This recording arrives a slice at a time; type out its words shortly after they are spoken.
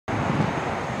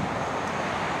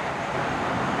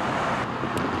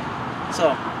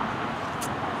So,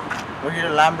 we're here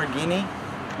at Lamborghini,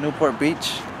 Newport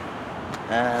Beach,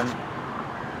 and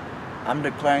I'm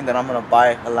declaring that I'm gonna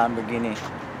buy a Lamborghini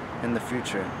in the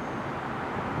future.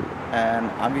 And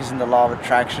I'm using the law of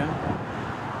attraction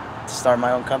to start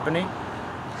my own company.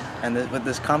 And with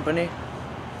this company,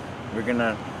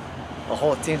 the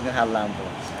whole team's gonna have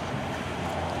Lambos.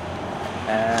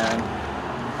 And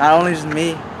not only is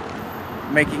me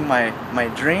making my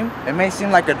dream, it may seem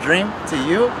like a dream to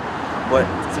you, but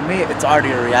to me it's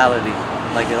already a reality,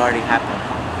 like it already happened.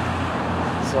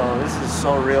 So this is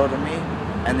so real to me,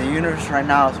 and the universe right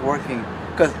now is working.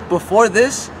 Because before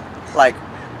this, like,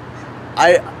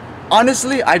 I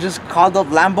just called up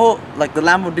Lambo, like the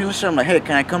Lambo dealership. I'm like, hey,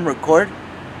 can I come record?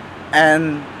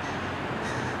 And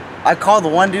I called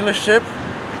one dealership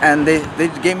and they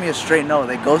gave me a straight no.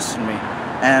 They ghosted me.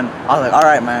 And I was like, all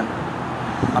right, man,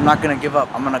 I'm not gonna give up.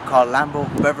 I'm gonna call Lambo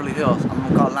Beverly Hills. I'm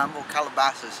gonna call Lambo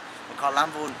Calabasas. I'm gonna call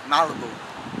Lambo Malibu.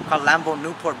 I'm gonna call Lambo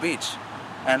Newport Beach.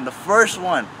 And the first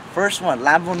one,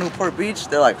 Lambo Newport Beach,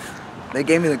 they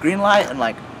gave me the green light, and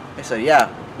like, they said, yeah,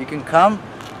 you can come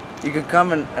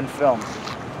and film.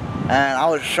 And I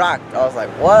was shocked. I was like,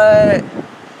 what?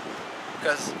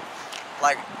 Because,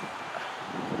 like,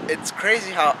 it's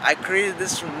crazy how I created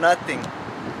this from nothing.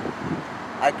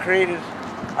 I created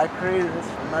this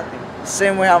from nothing.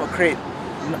 Same way I'm gonna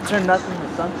turn nothing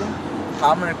to something.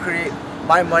 I'm gonna create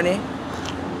my money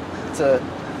to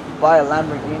buy a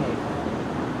Lamborghini.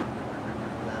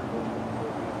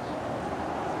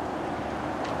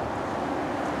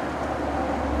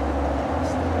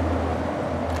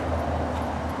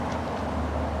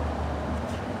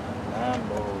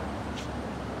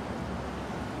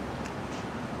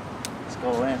 Let's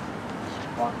go in.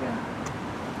 Walk in.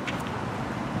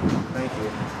 Thank you.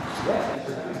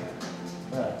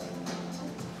 Yeah.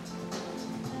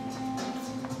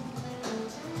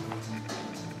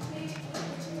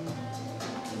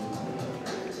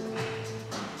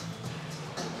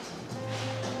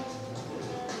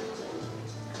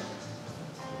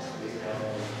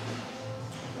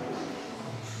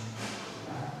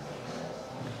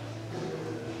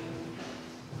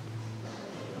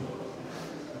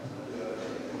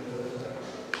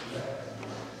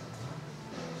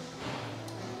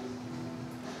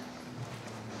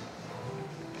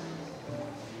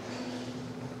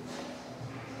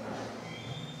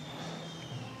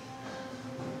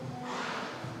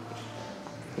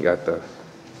 You got the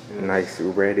nice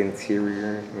red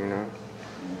interior, you know?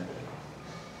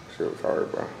 Shit was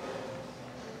hard, bro.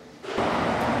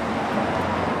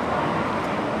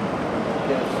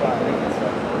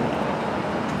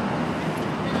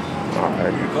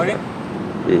 Alright. You recording?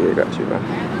 Yeah, I got you, man.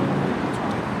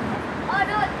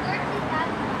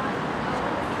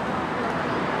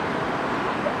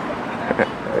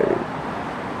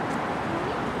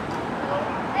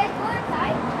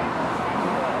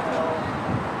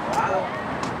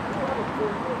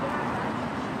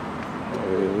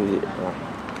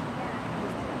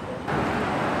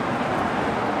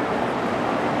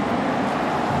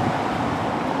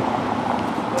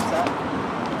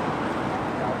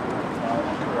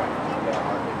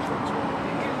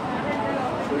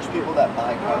 There's people that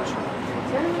buy cars.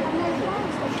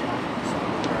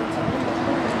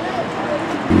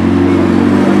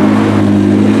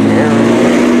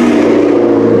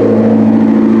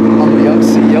 I'm the young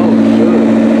CEO.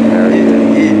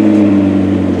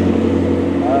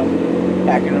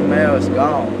 Back in the mail, it's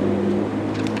gone.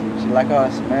 She like how I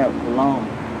smell cologne.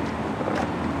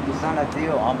 You signed a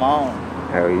deal, I'm on.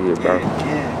 Hell yeah, bro.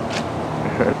 Yeah.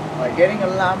 Like getting a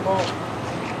Lambo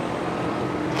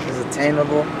is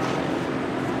attainable.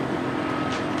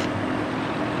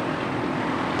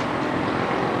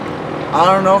 I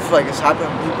don't know if like it's happened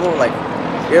to people, like,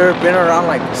 you ever been around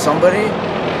like somebody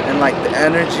and like the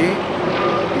energy,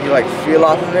 you like feel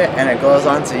off of it and it goes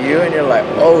onto you and you're like,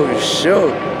 oh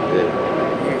shoot. Yeah.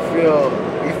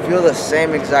 You feel the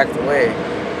same exact way.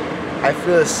 I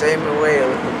feel the same way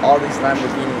with all these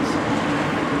Lamborghinis.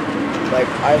 Like,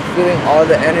 I'm feeling all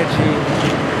the energy.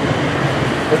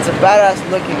 It's a badass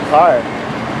looking car,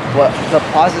 but the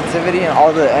positivity and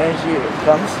all the energy it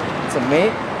comes to me,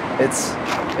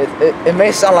 it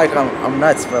may sound like I'm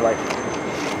nuts, but like,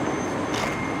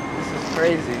 this is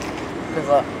crazy. Because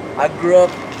I grew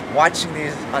up watching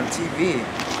these on TV,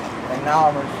 and now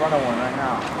I'm in front of one right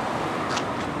now.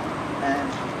 And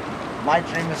my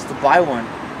dream is to buy one.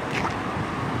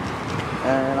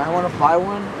 And I want to buy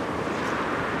one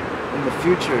in the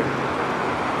future.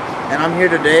 And I'm here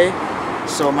today,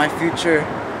 so my future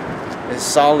is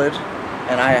solid,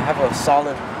 and I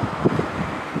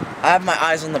have my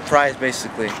eyes on the prize,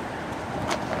 basically.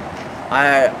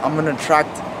 I'm gonna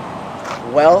attract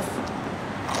wealth,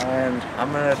 and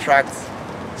I'm gonna attract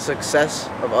success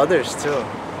of others too.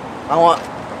 I want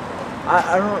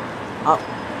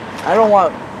I don't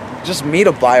want just me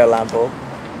to buy a Lambo.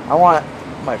 I want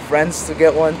my friends to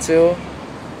get one too.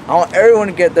 I want everyone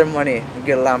to get their money and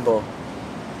get a Lambo.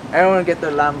 Everyone to get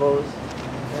their Lambos.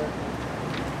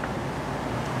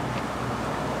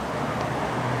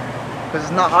 Because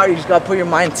it's not hard, you just gotta put your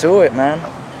mind to it, man.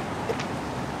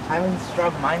 Having a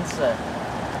strong mindset.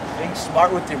 Being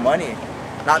smart with your money.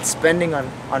 Not spending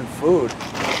on food.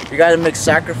 You gotta make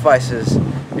sacrifices.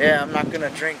 Yeah, I'm not gonna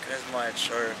drink as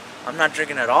much, or I'm not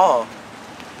drinking at all.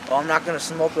 Or I'm not gonna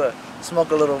smoke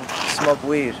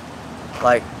weed.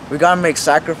 Like, we gotta make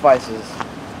sacrifices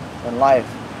in life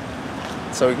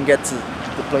so we can get to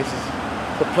the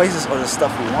places or the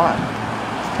stuff we want.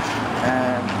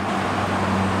 And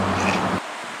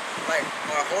like,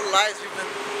 our whole lives we've been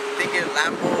thinking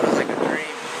Lambo is like a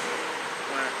dream.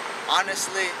 When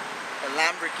honestly, a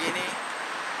Lamborghini,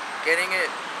 getting it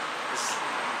is,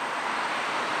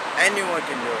 anyone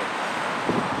can do it.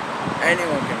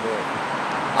 Anyone can do it.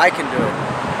 I can do it.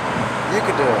 You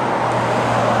can do it.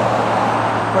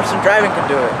 The person driving can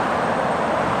do it.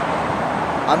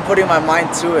 I'm putting my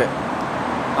mind to it.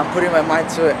 I'm putting my mind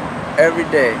to it every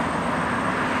day.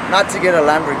 Not to get a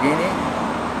Lamborghini,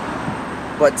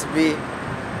 but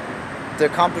to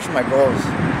accomplish my goals.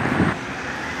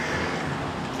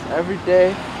 Every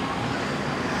day,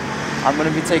 I'm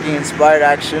gonna be taking inspired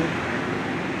action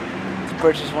to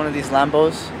purchase one of these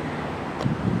Lambos,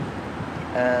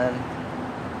 and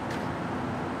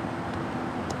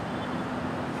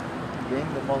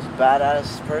being the most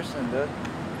badass person, dude.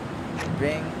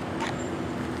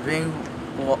 Being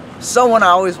someone I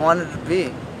always wanted to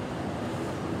be.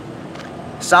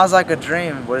 Sounds like a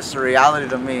dream, but it's a reality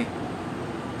to me.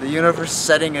 The universe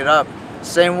setting it up.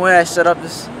 Same way I set up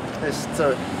this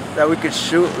that we could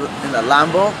shoot in the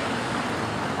Lambo.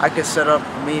 I could set up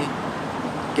me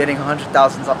getting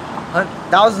thousands of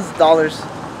dollars to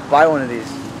buy one of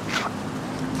these.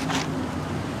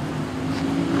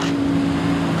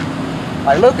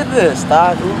 Like, look at this,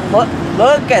 dog.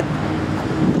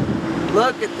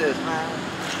 Look at this, man.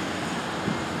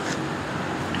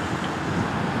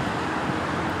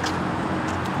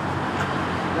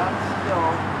 That's still,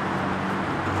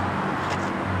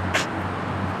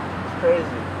 it's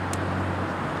crazy.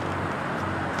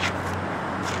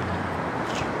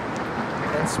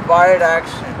 Inspired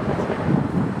action.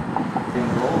 Big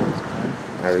goals, man.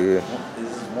 Oh yeah.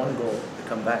 This is one goal, to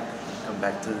come back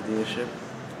to the dealership,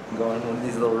 go in one of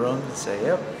these little rooms and say,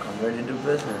 yep, I'm ready to do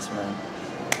business, man.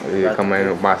 You come in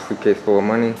with my suitcase full of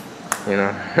money, you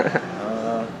know.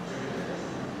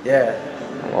 Yeah.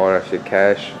 All that shit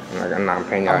cash. Like, I'm not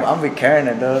paying y'all. I'm be carrying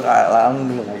it, dude. I'm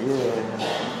gonna be like,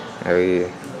 yeah. Oh yeah.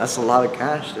 That's a lot of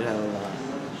cash to have.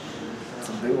 It's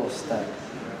a big old stack.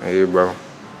 Oh yeah, bro.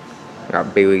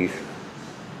 Got Bailey's. So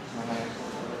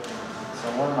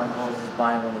one of my goals is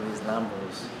buying one of these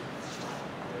Lambos.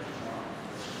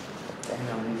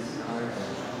 Damn, these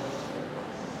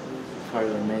cars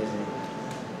are amazing.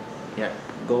 Yeah,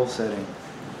 goal setting.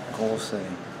 Goal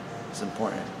setting. It's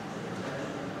important.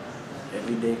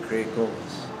 Every day create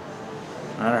goals.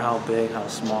 No matter how big, how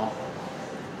small.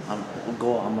 I'm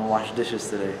gonna wash dishes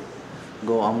today.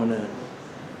 I'm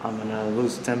gonna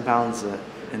lose 10 pounds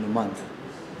in a month.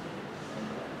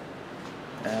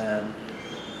 And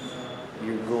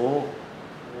your goal,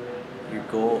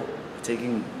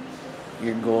 taking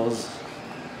your goals,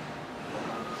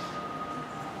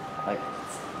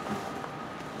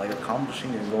 like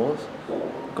accomplishing your goals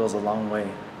goes a long way.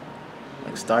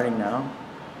 Like starting now,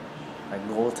 like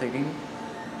goal taking,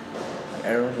 like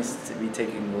everyone needs to be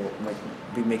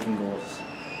making goals,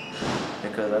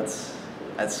 because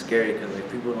that's scary, because like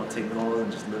people don't take goals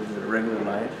and just live their regular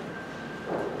life.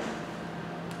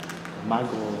 My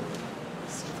goal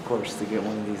is, of course, to get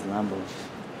one of these Lambos.